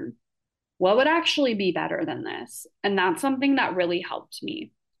pattern? What would actually be better than this? And that's something that really helped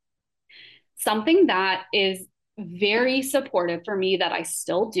me. Something that is very supportive for me that I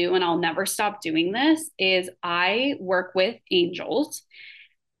still do, and I'll never stop doing this, is I work with angels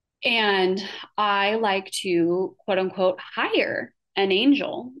and I like to quote unquote hire an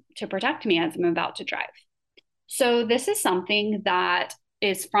angel to protect me as I'm about to drive. So this is something that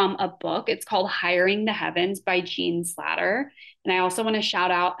is from a book. It's called Hiring the Heavens by Jean Slatter. And I also want to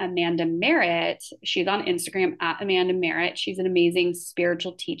shout out Amanda Merritt. She's on Instagram at Amanda Merritt. She's an amazing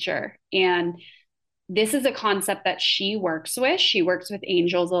spiritual teacher. And this is a concept that she works with. She works with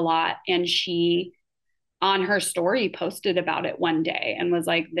angels a lot. And she, on her story, posted about it one day and was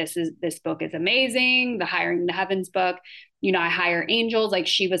like, this book is amazing. The Hiring the Heavens book. I hire angels. Like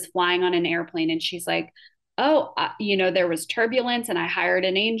she was flying on an airplane and she's like, oh, there was turbulence and I hired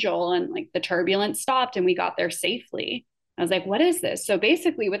an angel and like the turbulence stopped and we got there safely. I was like, what is this? So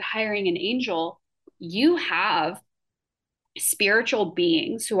basically with hiring an angel, you have spiritual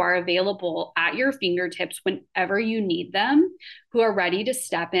beings who are available at your fingertips whenever you need them, who are ready to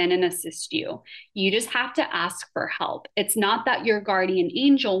step in and assist you. You just have to ask for help. It's not that your guardian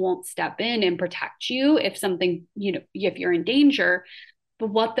angel won't step in and protect you if something, if you're in danger. But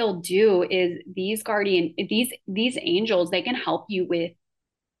what they'll do is these angels, they can help you with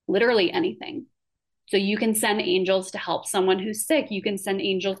literally anything. So you can send angels to help someone who's sick. You can send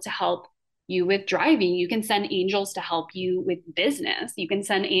angels to help you with driving. You can send angels to help you with business. You can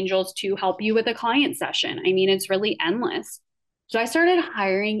send angels to help you with a client session. I mean, it's really endless. So I started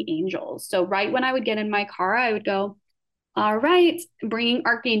hiring angels. So right when I would get in my car, I would go, all right, bringing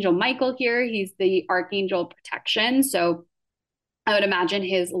Archangel Michael here. He's the Archangel protection. So I would imagine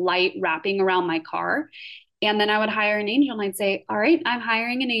his light wrapping around my car. And then I would hire an angel and I'd say, all right, I'm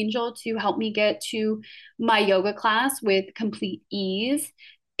hiring an angel to help me get to my yoga class with complete ease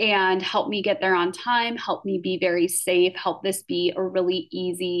and help me get there on time, help me be very safe, help this be a really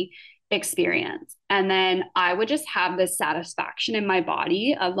easy experience. And then I would just have this satisfaction in my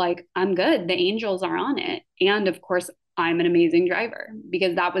body of like, I'm good. The angels are on it. And of course, I'm an amazing driver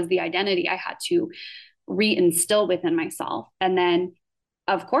because that was the identity I had to reinstill within myself. And then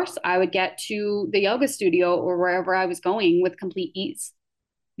of course, I would get to the yoga studio or wherever I was going with complete ease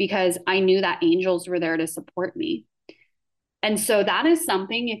because I knew that angels were there to support me. And so that is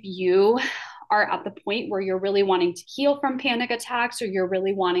something, if you are at the point where you're really wanting to heal from panic attacks or you're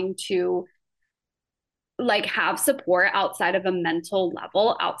really wanting to like have support outside of a mental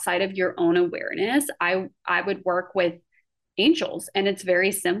level, outside of your own awareness, I would work with angels. And it's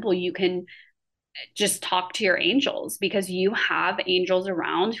very simple. You can just talk to your angels because you have angels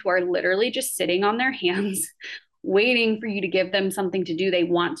around who are literally just sitting on their hands waiting for you to give them something to do. They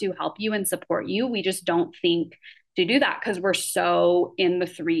want to help you and support you. We just don't think to do that because we're so in the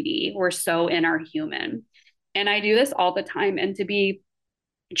 3D. We're so in our human. And I do this all the time. And to be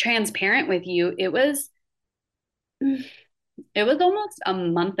transparent with you, it was almost a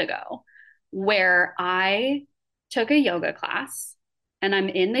month ago where I took a yoga class and I'm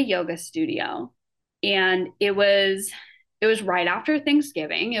in the yoga studio. And it was right after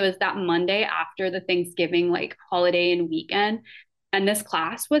Thanksgiving. It was that Monday after the Thanksgiving like holiday and weekend. And this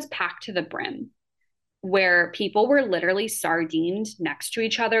class was packed to the brim where people were literally sardined next to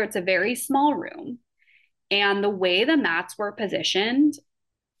each other. It's a very small room. And the way the mats were positioned,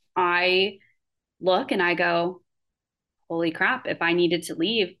 I look and I go, holy crap, if I needed to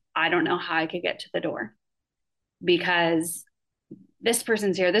leave, I don't know how I could get to the door because this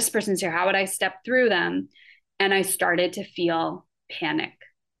person's here. How would I step through them? And I started to feel panic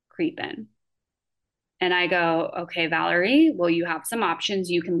creep in. And I go, okay, Valerie, well, you have some options.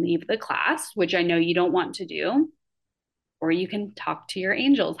 You can leave the class, which I know you don't want to do, or you can talk to your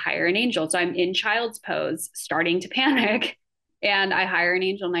angels, hire an angel. So I'm in child's pose, starting to panic. And I hire an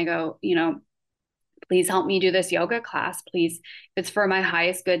angel and I go, please help me do this yoga class. Please, if it's for my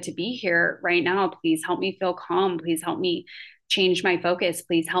highest good to be here right now, please help me feel calm. Please help me change my focus.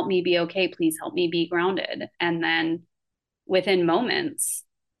 Please help me be okay. Please help me be grounded. And then within moments,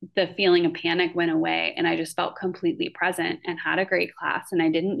 the feeling of panic went away and I just felt completely present and had a great class and I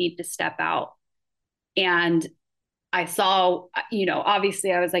didn't need to step out. And I saw,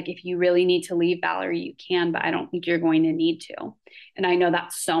 obviously I was like, if you really need to leave, Valerie, you can, but I don't think you're going to need to. And I know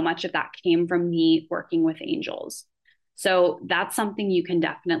that so much of that came from me working with angels. So that's something you can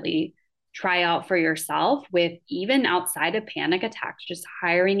definitely try out for yourself with even outside of panic attacks, just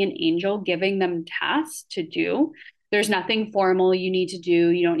hiring an angel, giving them tasks to do. There's nothing formal you need to do.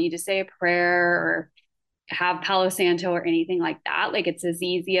 You don't need to say a prayer or have Palo Santo or anything like that. Like it's as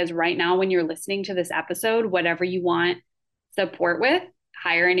easy as right now when you're listening to this episode, whatever you want support with,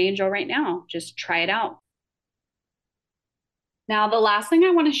 hire an angel right now. Just try it out. Now, the last thing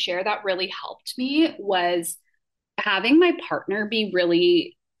I want to share that really helped me was having my partner be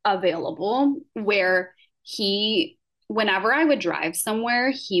really available where whenever I would drive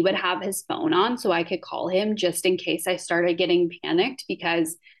somewhere, he would have his phone on so I could call him just in case I started getting panicked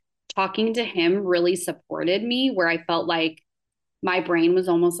because talking to him really supported me where I felt like my brain was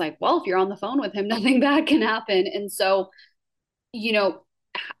almost like, well, if you're on the phone with him, nothing bad can happen. And so,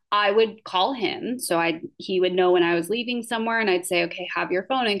 I would call him. So he would know when I was leaving somewhere and I'd say, okay, have your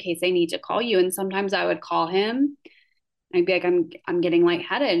phone in case I need to call you. And sometimes I would call him. I'd be like, I'm getting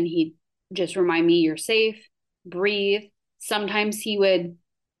lightheaded. And he'd just remind me, you're safe, breathe. Sometimes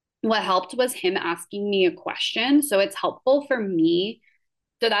what helped was him asking me a question. So it's helpful for me.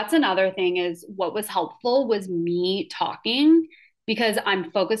 So that's another thing is what was helpful was me talking because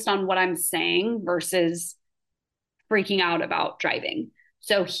I'm focused on what I'm saying versus freaking out about driving.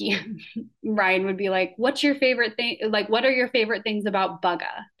 So Ryan would be like, what's your favorite thing? Like, what are your favorite things about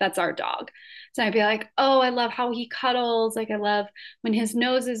Bugga? That's our dog. So I'd be like, oh, I love how he cuddles. Like, I love when his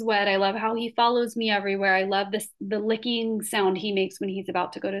nose is wet. I love how he follows me everywhere. I love the licking sound he makes when he's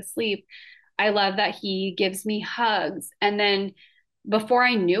about to go to sleep. I love that he gives me hugs. And then before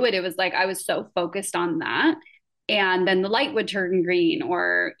I knew it, it was like I was so focused on that. And then the light would turn green,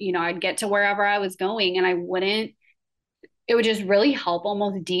 or, I'd get to wherever I was going and it would just really help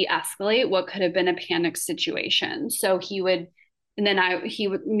almost de-escalate what could have been a panic situation. So he would,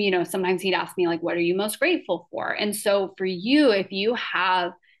 sometimes he'd ask me, like, what are you most grateful for? And so for you, if you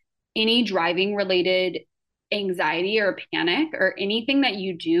have any driving related anxiety or panic or anything that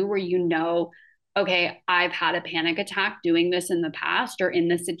you do where okay, I've had a panic attack doing this in the past or in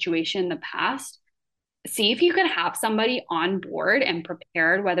this situation in the past, see if you could have somebody on board and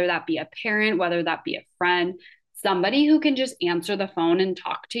prepared, whether that be a parent, whether that be a friend, somebody who can just answer the phone and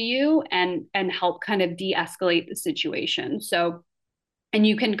talk to you and help kind of de-escalate the situation. So, and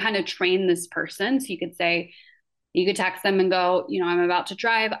you can kind of train this person. So you could text them and go, I'm about to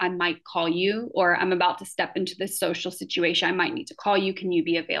drive. I might call you, or I'm about to step into this social situation. I might need to call you. Can you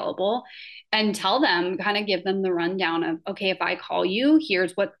be available? And tell them, kind of give them the rundown of, okay, if I call you,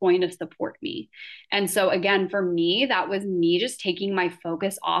 here's what's going to support me. And so, again, for me, that was me just taking my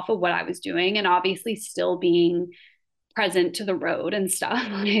focus off of what I was doing and obviously still being present to the road and stuff.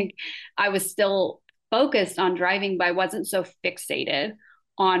 Like, I was still focused on driving, but I wasn't so fixated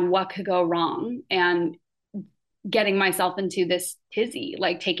on what could go wrong and getting myself into this tizzy,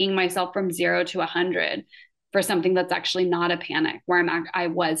 like taking myself from 0 to 100 for something that's actually not a panic, where I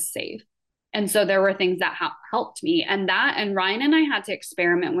was safe. And so there were things that helped me, and Ryan and I had to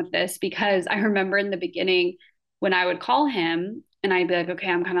experiment with this, because I remember in the beginning when I would call him and I'd be like, okay,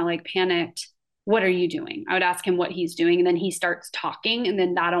 I'm kind of like panicked. What are you doing? I would ask him what he's doing, and then he starts talking, and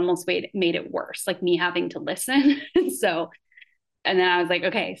then that almost made it worse, like me having to listen. And then I was like,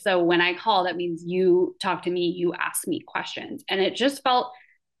 okay, so when I call, that means you talk to me, you ask me questions. And it just felt,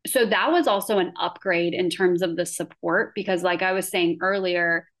 so that was also an upgrade in terms of the support, because like I was saying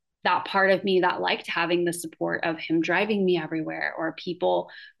earlier, that part of me that liked having the support of him driving me everywhere, or people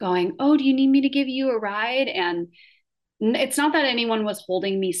going, oh, do you need me to give you a ride? And it's not that anyone was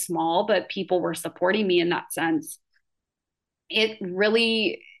holding me small, but people were supporting me in that sense. It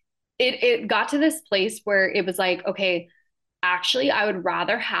really, it got to this place where it was like, okay, actually, I would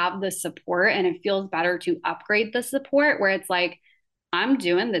rather have the support, and it feels better to upgrade the support, where it's like, I'm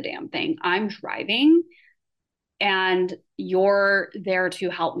doing the damn thing. I'm driving and you're there to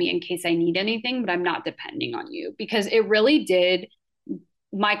help me in case I need anything, but I'm not depending on you. Because it really did,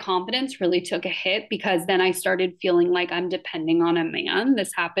 my confidence really took a hit, because then I started feeling like I'm depending on a man.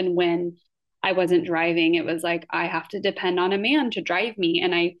 This happened when I wasn't driving. It was like, I have to depend on a man to drive me.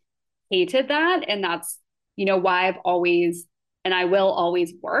 And I hated that. And that's, why I've always, and I will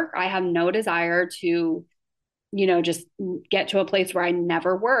always work. I have no desire to, just get to a place where I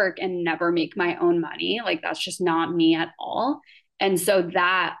never work and never make my own money. Like, that's just not me at all. And so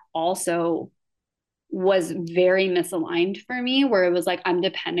that also was very misaligned for me, where it was like, I'm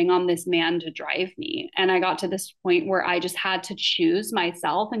depending on this man to drive me. And I got to this point where I just had to choose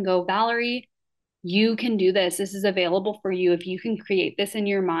myself and go, Valerie, you can do this. This is available for you. If you can create this in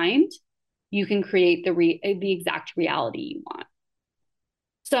your mind, you can create the exact reality you want.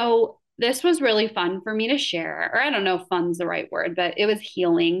 So this was really fun for me to share, or I don't know if fun's the right word, but it was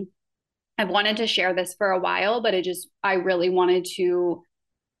healing. I've wanted to share this for a while, but I really wanted to,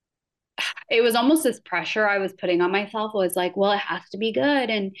 it was almost this pressure I was putting on myself. It was like, well, it has to be good,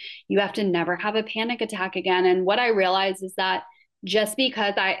 and you have to never have a panic attack again. And what I realized is that just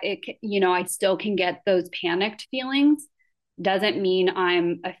because I still can get those panicked feelings doesn't mean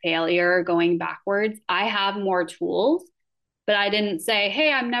I'm a failure going backwards. I have more tools, but I didn't say,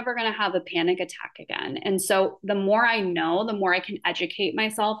 hey, I'm never going to have a panic attack again. And so the more I know, the more I can educate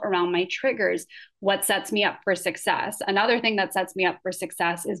myself around my triggers, what sets me up for success. Another thing that sets me up for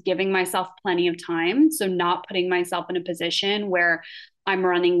success is giving myself plenty of time. So not putting myself in a position where I'm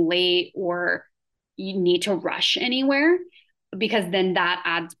running late or you need to rush anywhere, because then that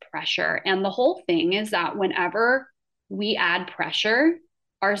adds pressure. And the whole thing is that whenever we add pressure,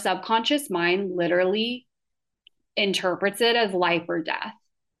 our subconscious mind literally interprets it as life or death.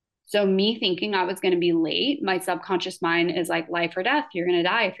 So me thinking I was going to be late, my subconscious mind is like, life or death, you're going to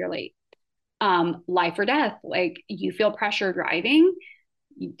die if you're late. Life or death, like, you feel pressure driving.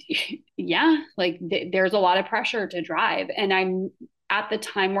 Yeah, like there's a lot of pressure to drive. And I'm at the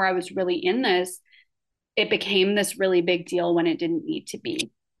time where I was really in this, it became this really big deal when it didn't need to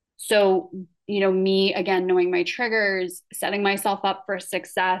be. So me again, knowing my triggers, setting myself up for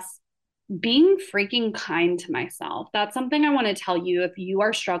success, being freaking kind to myself. That's something I want to tell you. If you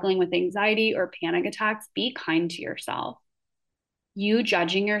are struggling with anxiety or panic attacks, be kind to yourself. You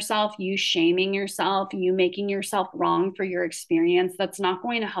judging yourself, you shaming yourself, you making yourself wrong for your experience, that's not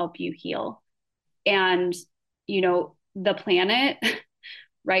going to help you heal. And, the planet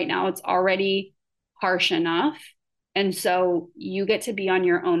right now, it's already harsh enough. And so you get to be on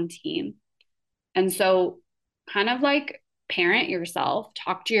your own team. And so, kind of like parent yourself,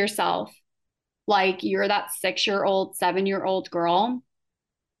 talk to yourself like you're that 6-year-old, 7-year-old girl,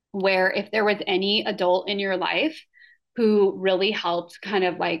 where if there was any adult in your life who really helped kind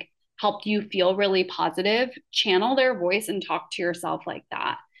of like helped you feel really positive, channel their voice and talk to yourself like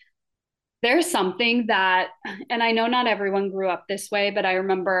that. There's something that, and I know not everyone grew up this way, but I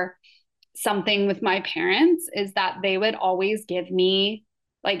remember something with my parents is that they would always give me,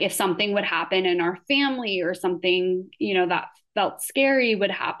 like, if something would happen in our family or something, that felt scary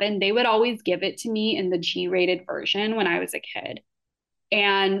would happen, they would always give it to me in the G-rated version when I was a kid.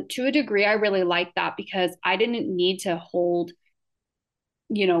 And to a degree, I really liked that because I didn't need to hold,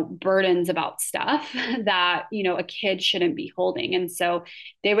 burdens about stuff that, a kid shouldn't be holding. And so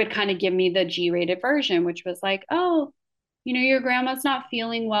they would kind of give me the G-rated version, which was like, oh, your grandma's not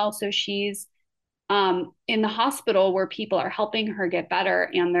feeling well. So she's in the hospital where people are helping her get better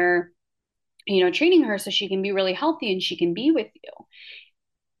and they're, treating her so she can be really healthy and she can be with you.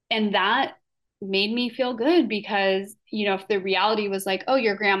 And that made me feel good because, if the reality was like, oh,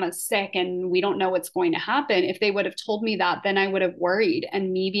 your grandma's sick and we don't know what's going to happen, if they would have told me that, then I would have worried.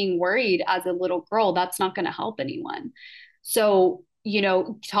 And me being worried as a little girl, that's not going to help anyone. So,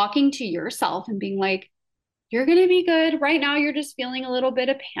 talking to yourself and being like, you're going to be good. Right now, you're just feeling a little bit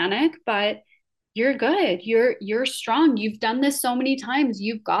of panic, but you're good. You're strong. You've done this so many times.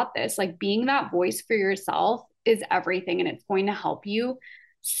 You've got this. Like being that voice for yourself is everything. And it's going to help you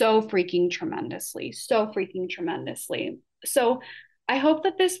so freaking tremendously. So freaking tremendously. So I hope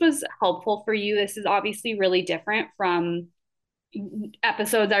that this was helpful for you. This is obviously really different from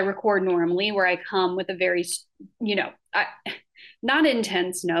episodes I record normally where I come with a very, not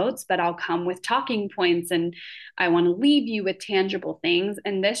intense notes, but I'll come with talking points and I want to leave you with tangible things.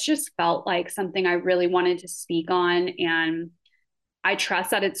 And this just felt like something I really wanted to speak on. And I trust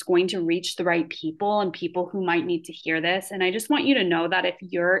that it's going to reach the right people and people who might need to hear this. And I just want you to know that if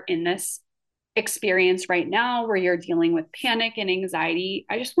you're in this experience right now where you're dealing with panic and anxiety,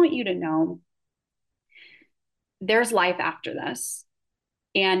 I just want you to know there's life after this.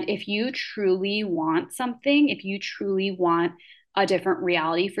 And if you truly want something, if you truly want a different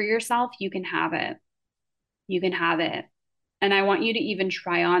reality for yourself, you can have it. You can have it. And I want you to even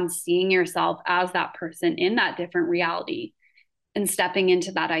try on seeing yourself as that person in that different reality and stepping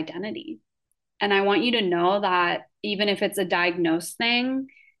into that identity. And I want you to know that even if it's a diagnosed thing,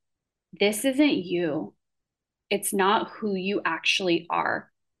 this isn't you. It's not who you actually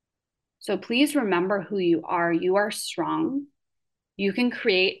are. So please remember who you are. You are strong. You can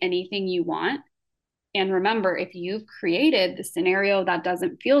create anything you want. And remember, if you've created the scenario that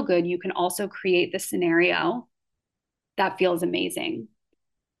doesn't feel good, you can also create the scenario that feels amazing.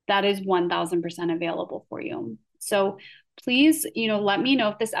 That is 1000% available for you. So please, let me know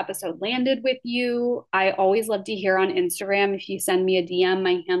if this episode landed with you. I always love to hear on Instagram. If you send me a DM,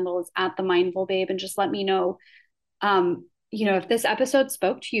 my handle is @themindfulbabe, and just let me know, if this episode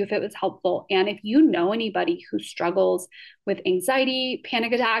spoke to you, if it was helpful. And if you know anybody who struggles with anxiety,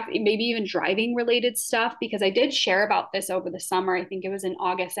 panic attacks, maybe even driving related stuff, because I did share about this over the summer. I think it was in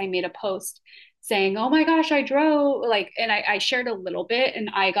August, I made a post saying, oh my gosh, I drove, and I shared a little bit and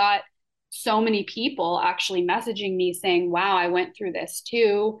I got so many people actually messaging me saying, wow, I went through this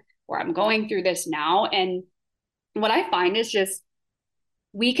too, or I'm going through this now. And what I find is just,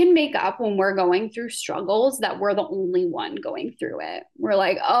 we can make up when we're going through struggles that we're the only one going through it. We're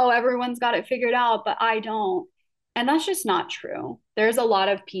like, oh, everyone's got it figured out, but I don't. And that's just not true. There's a lot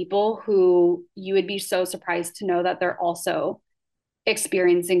of people who you would be so surprised to know that they're also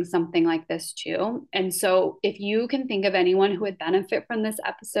experiencing something like this too. And so if you can think of anyone who would benefit from this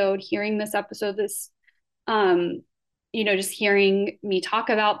episode, hearing this episode, just hearing me talk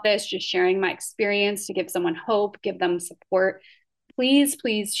about this, just sharing my experience to give someone hope, give them support, please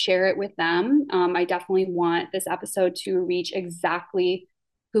share it with them. I definitely want this episode to reach exactly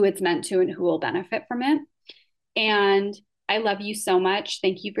who it's meant to and who will benefit from it. And I love you so much.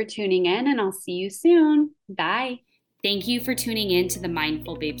 Thank you for tuning in, and I'll see you soon. Bye. Thank you for tuning in to the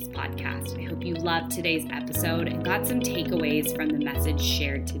Mindful Babes podcast. I hope you loved today's episode and got some takeaways from the message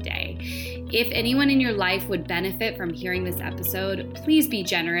shared today. If anyone in your life would benefit from hearing this episode, please be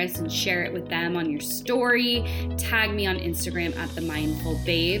generous and share it with them on your story. Tag me on Instagram at The Mindful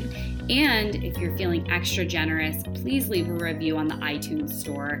Babe. And if you're feeling extra generous, please leave a review on the iTunes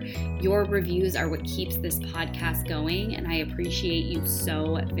store. Your reviews are what keeps this podcast going, and I appreciate you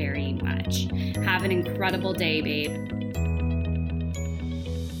so very much. Have an incredible day, babe.